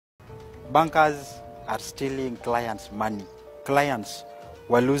bankers are stealing clients' money. Clients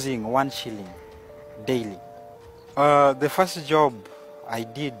were losing 1 shilling daily. The first job I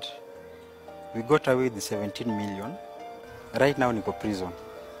did, we got away with 17 million. Right now niko prison.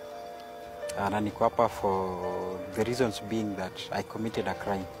 Na niko hapa for the reasons being that I committed a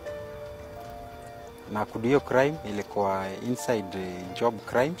crime. Na kudio crime ilikuwa inside job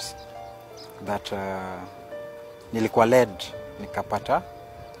crimes that nilikuwa led, nikapata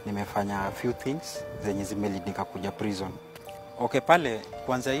nimefanya a few things zenye zimelead nikakuja prison. Okay, pale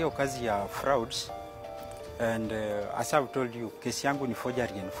kwanza hiyo kazi ya frauds, and as I've told you, kesi yangu ni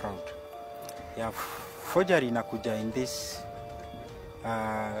forgery and fraud. Yeah, forgery inakuja in this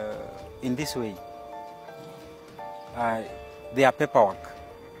way. There are paperwork.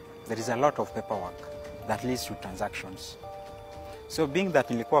 There is a lot of paperwork that leads to transactions. So being that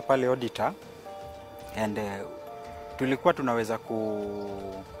nilikuwa pale auditor, and tulikuwa tunaweza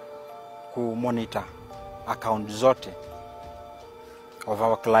ku monitor account zote of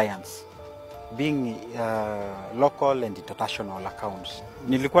our clients, being local and international accounts.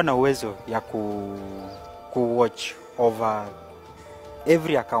 Nilikuwa na uwezo ya ku watch over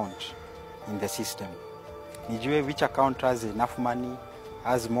every account in the system. Nijue which account has enough money,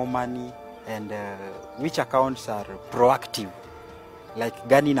 has more money, and which accounts are proactive. Like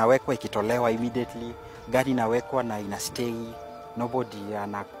gani inawekwa ikitolewa immediately, gani inawekwa na ina stay, nobody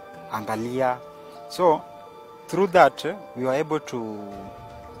anaangalia. So through that we were able to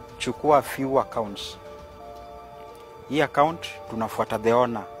chukua a few accounts. Hii account tunafuata the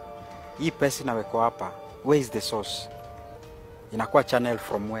owner. Hii pesa inawekwa hapa, where is the source? Inakuwa channel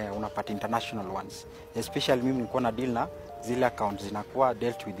from where, unapata international ones. Especially mimi nilikuwa na deal na zile accounts zinakuwa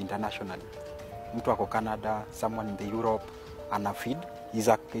dealt with internationally. Mtu ako Canada, someone in the Europe, ana feed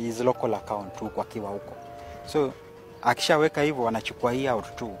his local account tu kwa kiwa huko. So akishaweka hivyo anachukua hii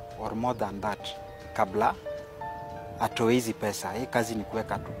out too or more than that kabla atoe hizi pesa. Hii kazi ni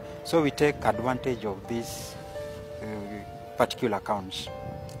kuweka tu. So we take advantage of these particular accounts.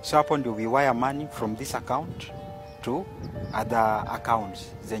 So hapo ndio we wire money from this account to other accounts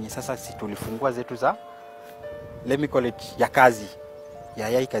zenye sasa si tulifungua zetu za, let me call it, ya kazi ya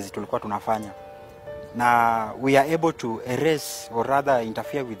hii kazi tulikuwa tunafanya. Na we are able to erase or rather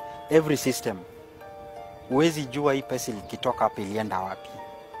interfere with every system. Uwezi jua hii pesa ikitoka hapa ilienda wapi.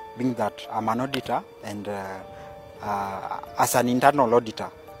 Being that I'm an auditor and as an internal auditor,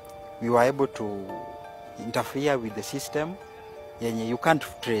 we were able to interfere with the system yenye you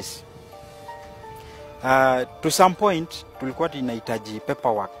can't trace. To some point tulikuwa tunahitaji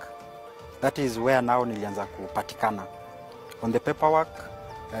paperwork. That is where now nilianza kupatikana. On the paperwork,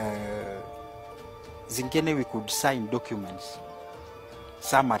 zingine we could sign documents.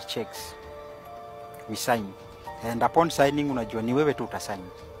 Some are checks. We sign. And upon signing unajua ni wewe tu utasign.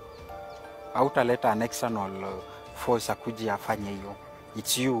 Hautaleta an external force akuji afanye hiyo.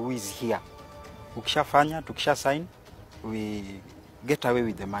 It's you who is here. Ukishafanya, tukisha sign, we get away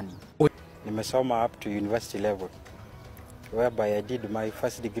with the money. Nimesoma up to university level, whereby I did my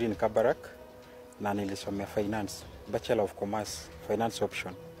first degree in Kabarak na nilisomea finance, Bachelor of Commerce, finance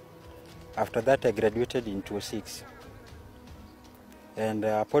option. After that I graduated in 2006. And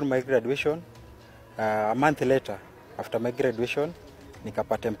upon my graduation, a month later, after my graduation,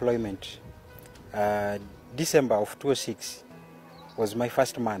 nikapata employment. December of 2006 was my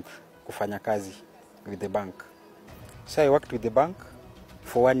first month kufanya kazi with the bank. So I worked with the bank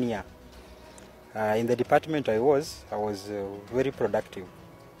for 1 year. In the department I was very productive.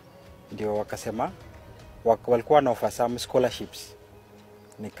 Ndio wakasema walikuwa na offer some scholarships.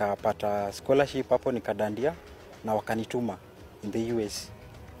 Nikapata scholarship hapo nikadandia na wakanituma in the US.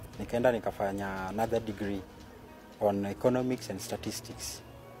 Nikaenda nikafanya another degree on economics and statistics.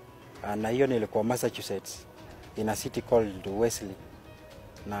 Na hiyo nilikuwa Massachusetts in a city called Wesley.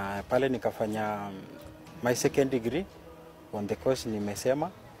 Na pale nikafanya my second degree on the course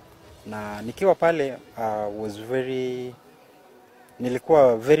nimesema. Na nikiwa pale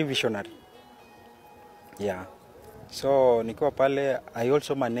nilikuwa very visionary. Yeah. So nikiwa pale I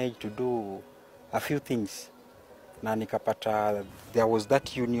also managed to do a few things. Na nikapata there was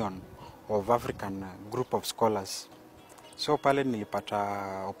that union of African group of scholars. So pale nilipata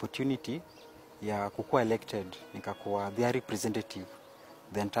opportunity ya kukuwa elected, nikakuwa their representative,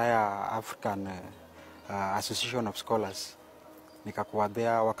 the entire African Association of Scholars. Nikakuwa there,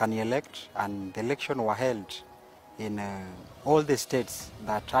 wakani elect, and the election were held in all the states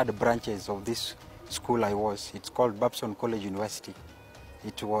that had branches of this school I was. It's called Babson College University.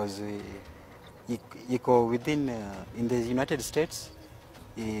 It was within in the United States.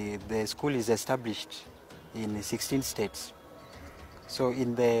 The school is established in 16 states. So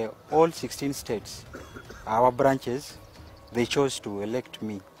in the all 16 states, our branches, they chose to elect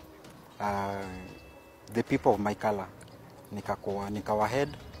me, the people of my color. Nikawa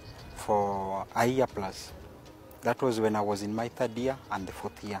head for a year plus. That was when I was in my 3rd year and the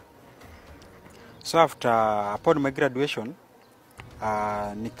 4th year. So upon my graduation,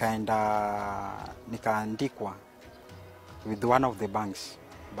 nikaandikwa with one of the banks.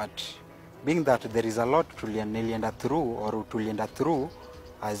 But being that there is a lot tulienda through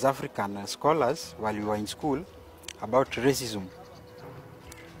as African scholars while we were in school about racism,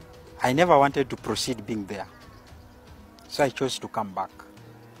 I never wanted to proceed being there. So I chose to come back.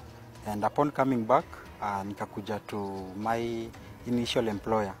 And upon coming back, nikakuja to my initial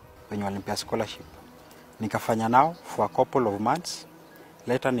employer when walimpea scholarship. Nikafanya now for a couple of months.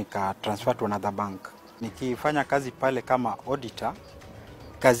 Later nika transfer to another bank. Nikifanya kazi pale kama auditor,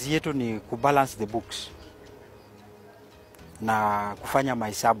 kazi yetu ni kubalance the books na kufanya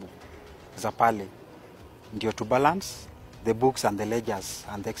mahesabu za pale ndio to balance the books and the ledgers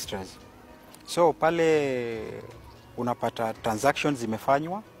and the extras. So pale unapata transactions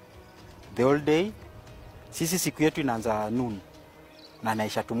zimefanywa the whole day. Sisi siku yetu inaanza noon na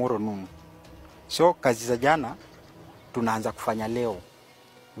naisha tomorrow noon. So kazi za jana tunaanza kufanya leo.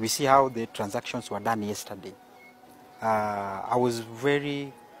 We see how the transactions were done yesterday. I was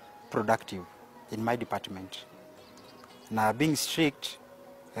very productive in my department. Now being strict,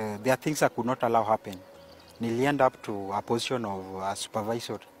 there are things I could not allow happen. Nili end up to a position of a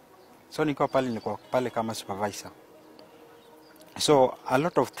supervisor. So niko pale kama supervisor. So a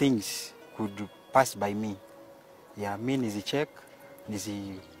lot of things could pass by me. Yeah, mi nizi check,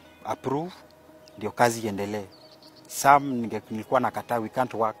 nizi approve, ndio kazi iendelee. Some nilikuwa nakataa, we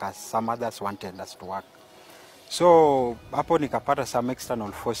can't work as some others wanted us to work. So hapo nikapata some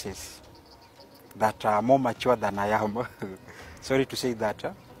external forces that are more mature than I am. Sorry to say that.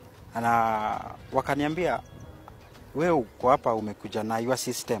 Na wakaniambia, wewe uko hapa umekuja na your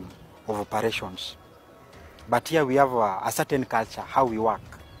system of operations. But here we have a certain culture, how we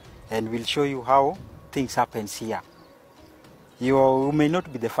work. And we'll show you how things happen here. You may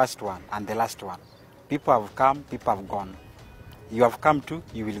not be the first one and the last one. People have come, people have gone. You have come too,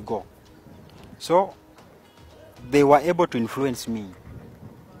 you will go. So they were able to influence me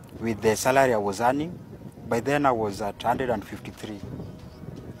with the salary I was earning. By then I was at 153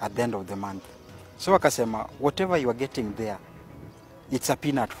 at the end of the month. So wakasema, whatever you are getting there, it's a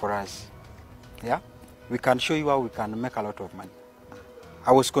peanut for us. Yeah? We can show you how we can make a lot of money.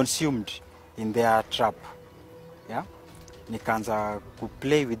 I was consumed in their trap. Yeah? Nikaanza to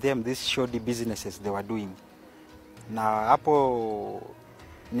play with them, these shoddy businesses they were doing. Na hapo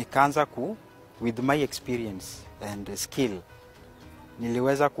nikaanza with my experience and skill,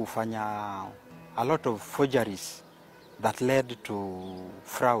 niliweza kufanya a lot of forgeries that led to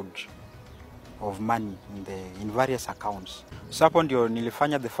fraud of money in various accounts. So hapo ndio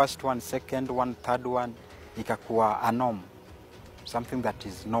nilifanya the first one, second one, third one, ikakuwa a norm, something that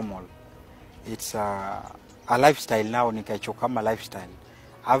is normal. It's a lifestyle now, nikaicho kama lifestyle.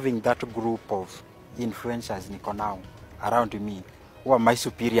 Having that group of influencers niko now around me, who are my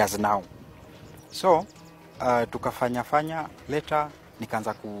superiors now. So, tukafanya, later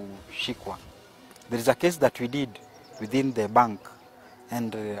nikaanza kushikwa. There is a case that we did within the bank,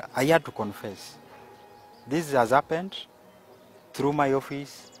 and I had to confess. This has happened through my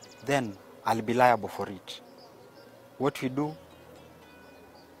office, then I'll be liable for it. What we do,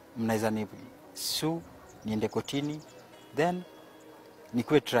 mnaweza ni sue, niende kotini, then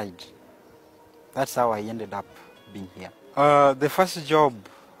nikuwe tried. That's how I ended up being here. The first job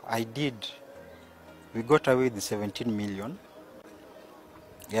I did, we got away with 17 million.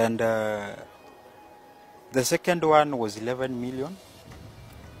 And the second one was 11 million.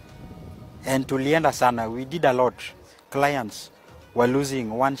 And tulienda sana, we did a lot. Clients were losing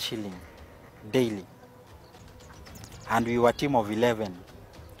 1 shilling daily. And we were a team of 11.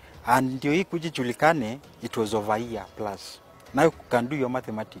 And ndio hii kujijulikane, it was over a year plus. Now you can do your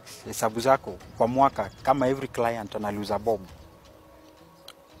mathematics. Hesabu zako kwa mwaka, kama every client ana lose a bob,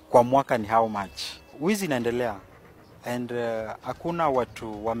 kwa mwaka ni how much? Wizi inaendelea. And hakuna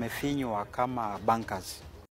watu wamefinywa kama bankers.